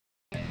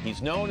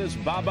He's known as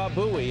Baba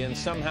Booey, and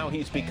somehow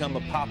he's become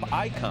a pop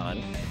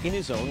icon in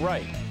his own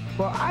right.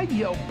 Well, I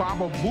yelled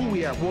Baba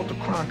Booey at Walter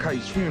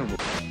Cronkite's funeral.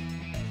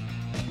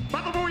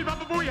 Baba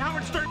Booey,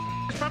 Howard Stern,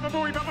 Baba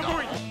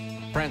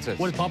Booey. Francis.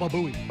 What is Baba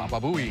Booey? Baba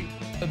Booey.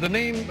 The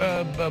name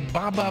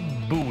Baba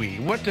Booey.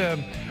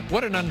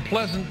 What an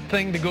unpleasant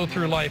thing to go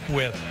through life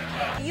with.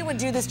 You would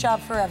do this job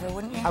forever,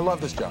 wouldn't you? I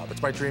love this job.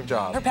 It's my dream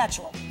job.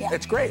 Perpetual, yeah.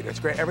 It's great. It's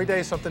great. Every day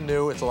is something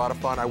new. It's a lot of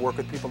fun. I work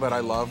with people that I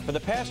love. For the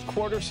past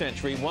quarter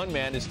century, one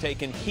man has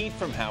taken heat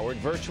from Howard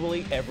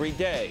virtually every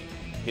day.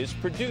 His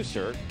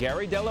producer,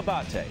 Garyn Dell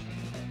Abate.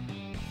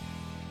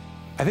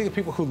 I think the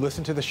people who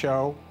listen to the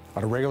show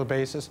on a regular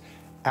basis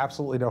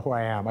absolutely know who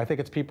I am. I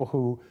think it's people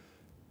who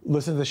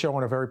listen to the show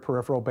on a very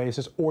peripheral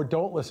basis or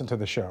don't listen to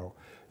the show.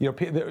 Those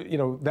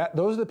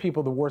are the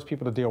people, the worst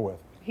people to deal with.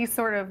 He's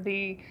sort of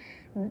the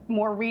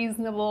more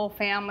reasonable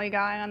family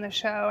guy on the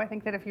show. I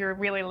think that if you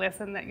really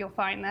listen, that you'll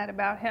find that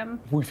about him.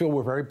 We feel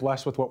we're very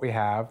blessed with what we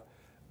have,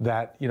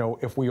 that,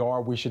 if we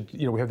are, we should,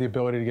 we have the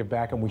ability to give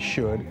back, and we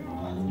should.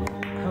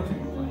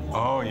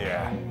 Oh,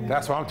 yeah.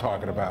 That's what I'm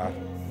talking about.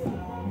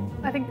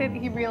 I think that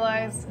he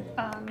realized,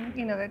 that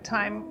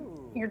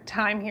your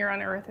time here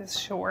on Earth is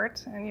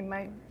short, and you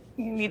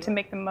need to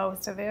make the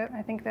most of it.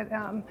 I think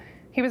that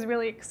he was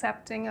really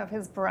accepting of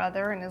his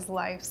brother and his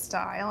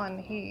lifestyle,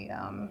 and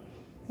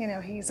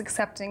he's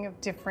accepting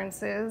of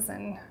differences,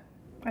 and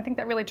I think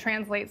that really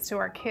translates to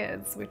our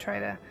kids. We try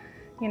to,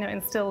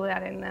 instill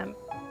that in them.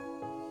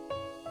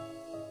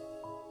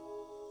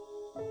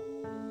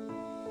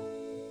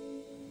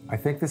 I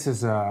think this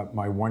is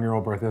my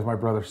one-year-old birthday. This is my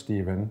brother,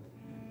 Steven.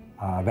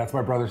 That's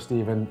my brother,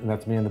 Steven, and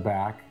that's me in the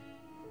back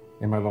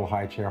in my little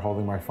high chair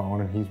holding my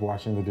phone, and he's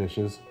washing the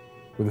dishes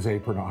with his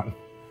apron on.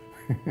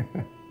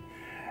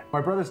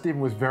 My brother, Steven,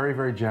 was very,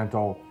 very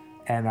gentle,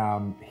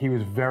 and he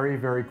was very,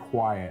 very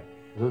quiet.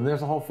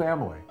 There's a whole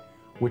family,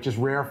 which is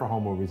rare for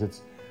home movies.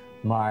 It's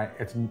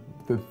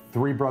the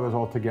three brothers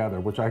all together,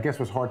 which I guess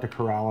was hard to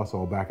corral us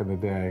all back in the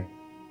day.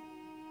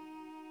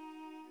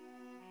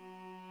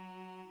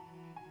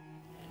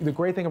 The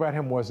great thing about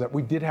him was that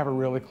we did have a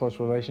really close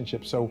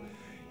relationship. So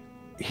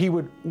he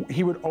would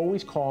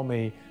always call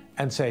me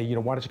and say,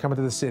 why don't you come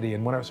into the city?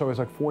 And when I was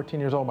like 14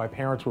 years old, my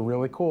parents were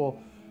really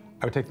cool.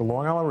 I would take the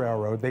Long Island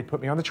Railroad. They'd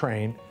put me on the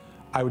train.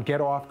 I would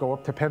get off, go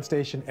up to Penn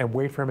Station, and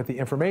wait for him at the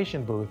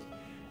information booth.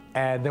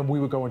 And then we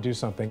would go and do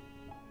something.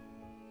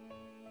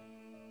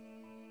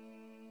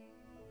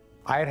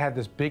 I had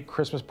this big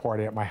Christmas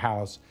party at my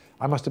house.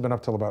 I must have been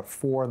up till about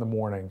 4 in the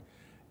morning.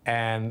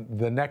 And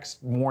the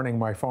next morning,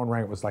 my phone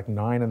rang. It was like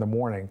 9 in the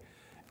morning.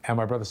 And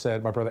my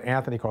brother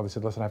Anthony called. He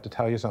said, listen, I have to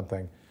tell you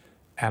something.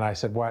 And I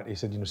said, what? He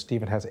said,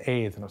 Steven has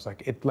AIDS. And I was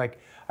like,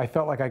 I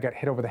felt like I got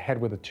hit over the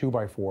head with a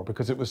 2x4,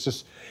 because it was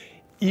just,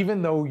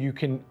 even though you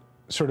can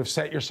sort of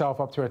set yourself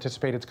up to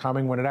anticipate it's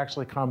coming, when it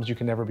actually comes, you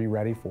can never be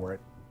ready for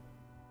it.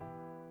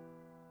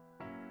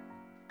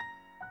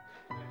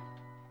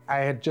 I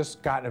had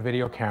just gotten a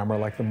video camera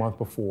like the month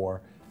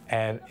before,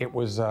 and it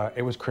was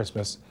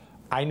Christmas.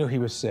 I knew he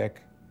was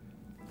sick.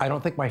 I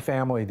don't think my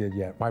family did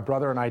yet. My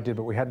brother and I did,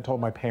 but we hadn't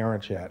told my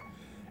parents yet.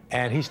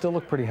 And he still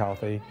looked pretty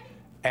healthy.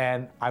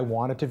 And I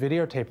wanted to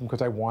videotape him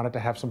because I wanted to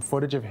have some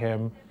footage of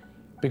him,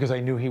 because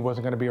I knew he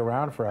wasn't going to be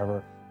around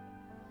forever.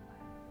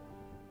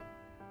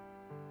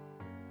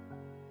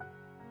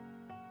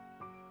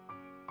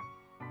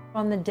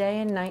 On the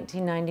day in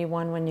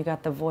 1991 when you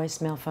got the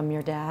voicemail from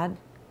your dad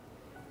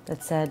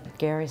that said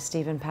Gary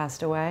Steven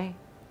passed away,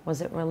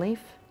 was it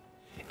relief?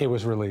 It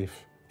was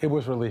relief. It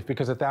was relief,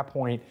 because at that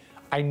point,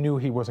 I knew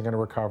he wasn't going to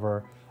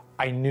recover.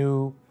 I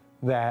knew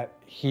that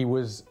he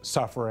was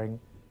suffering.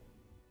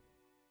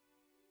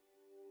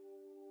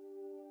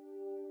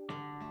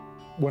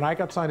 When I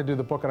got signed to do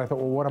the book, and I thought,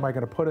 well, what am I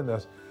going to put in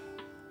this?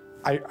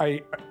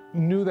 I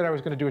knew that I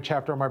was going to do a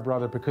chapter on my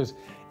brother, because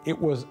it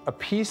was a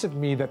piece of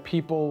me that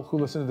people who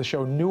listen to the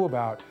show knew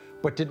about,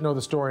 but didn't know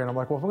the story. And I'm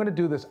like, well, if I'm going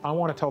to do this, I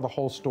want to tell the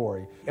whole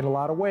story. In a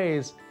lot of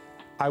ways,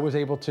 I was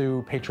able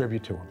to pay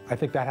tribute to him. I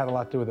think that had a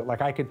lot to do with it.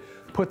 Like, I could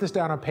put this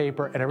down on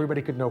paper, and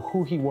everybody could know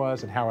who he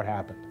was and how it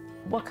happened.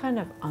 What kind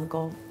of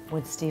uncle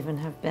would Steven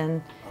have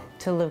been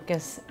to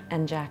Lucas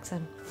and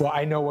Jackson? Well,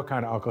 I know what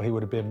kind of uncle he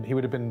would have been. He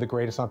would have been the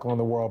greatest uncle in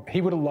the world.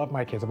 He would have loved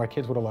my kids, and my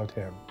kids would have loved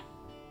him.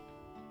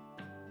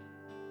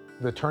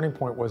 The turning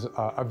point was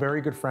a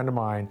very good friend of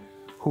mine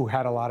who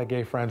had a lot of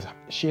gay friends.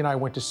 She and I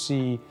went to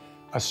see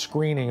a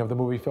screening of the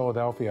movie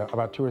Philadelphia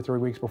about 2 or 3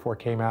 weeks before it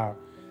came out.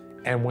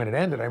 And when it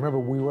ended, I remember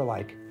we were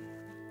like,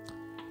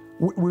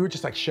 we were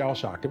just like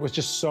shell-shocked. It was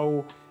just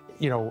so,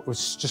 it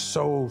was just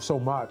so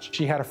much.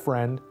 She had a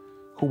friend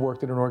who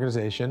worked at an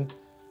organization,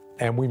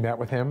 and we met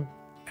with him,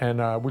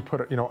 and we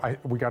put,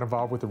 we got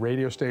involved with the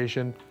radio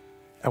station,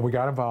 and we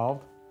got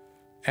involved,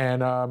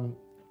 and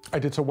I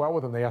did so well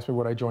with them, they asked me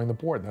would I join the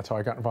board, and that's how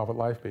I got involved with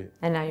Lifebeat.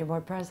 And now you're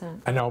board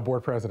president. And now I'm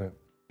board president.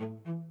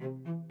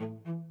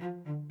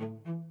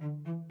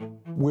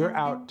 We're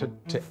out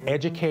to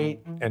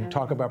educate and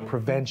talk about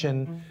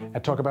prevention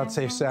and talk about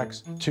safe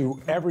sex to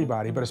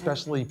everybody, but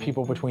especially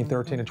people between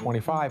 13 and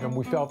 25. And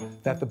we felt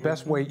that the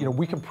best way,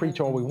 we can preach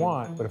all we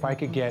want, but if I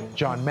could get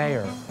John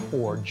Mayer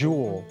or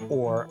Jewel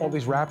or all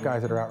these rap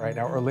guys that are out right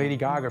now, or Lady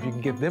Gaga, if you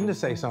can get them to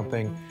say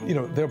something,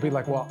 they'll be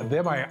like, well,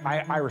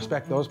 I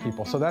respect those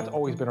people. So that's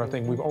always been our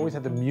thing. We've always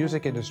had the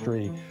music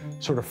industry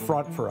sort of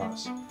front for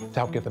us to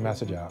help get the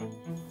message out.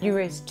 You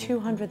raised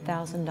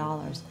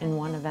 $200,000 in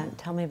one event.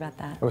 Tell me about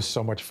that. It was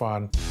so much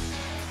fun.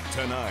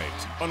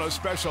 Tonight, on a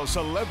special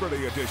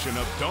celebrity edition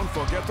of Don't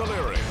Forget the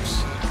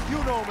Lyrics. You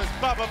know him as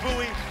Baba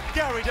Booey,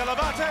 Garyn Dell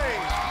Abate.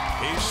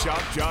 He's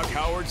shock jock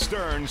Howard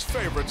Stern's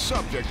favorite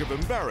subject of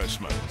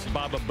embarrassment.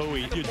 Baba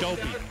Booey, you're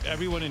dopey.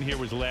 Everyone in here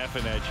was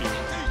laughing at you.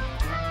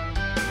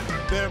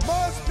 There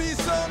must be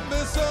some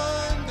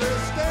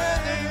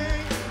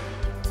misunderstanding.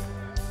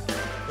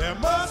 There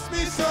must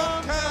be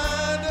some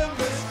kind of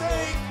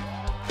mistake.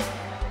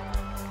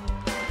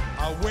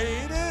 I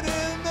waited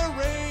in the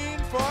rain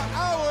for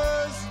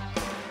hours,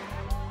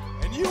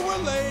 and you were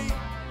late.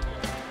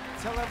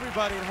 Tell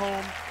everybody at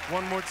home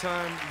one more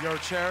time, your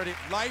charity.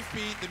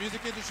 LifeBeat, the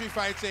music industry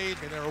fights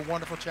AIDS, and they're a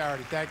wonderful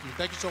charity. Thank you.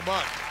 Thank you so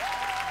much.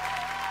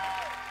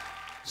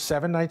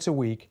 7 nights a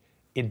week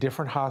in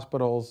different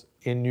hospitals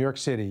in New York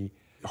City,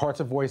 Hearts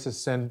and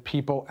Voices send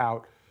people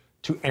out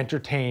to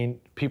entertain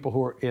people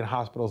who are in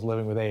hospitals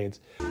living with AIDS.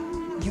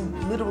 You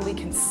literally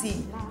can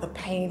see the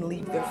pain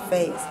leave their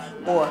face,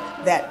 or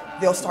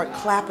that they'll start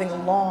clapping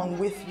along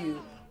with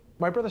you.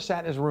 My brother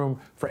sat in his room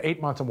for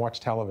 8 months and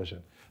watched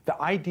television. The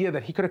idea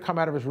that he could have come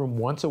out of his room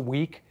once a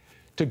week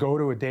to go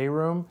to a day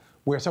room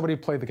where somebody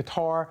played the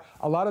guitar.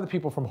 A lot of the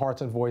people from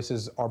Hearts and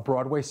Voices are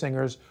Broadway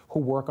singers who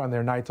work on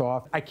their nights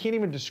off. I can't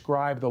even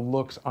describe the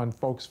looks on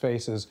folks'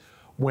 faces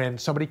when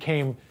somebody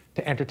came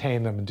to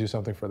entertain them and do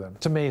something for them.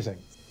 It's amazing.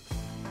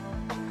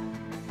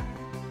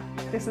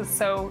 This is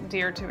so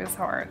dear to his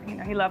heart.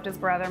 He loved his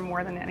brother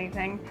more than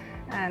anything,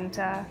 and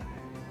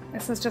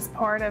this is just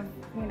part of,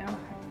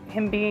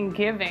 him being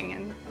giving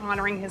and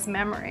honoring his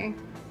memory.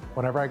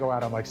 Whenever I go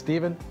out, I'm like,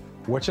 Steven,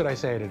 what should I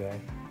say today?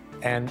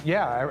 And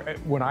yeah,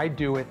 when I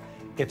do it,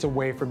 it's a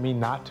way for me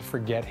not to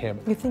forget him.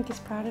 You think he's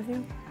proud of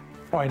you?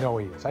 Oh, I know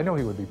he is. I know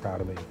he would be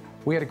proud of me.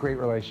 We had a great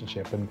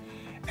relationship,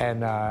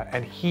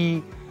 and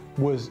he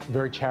was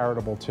very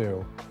charitable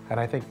too. And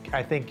I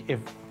think if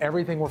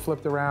everything were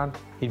flipped around,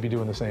 he'd be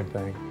doing the same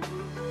thing.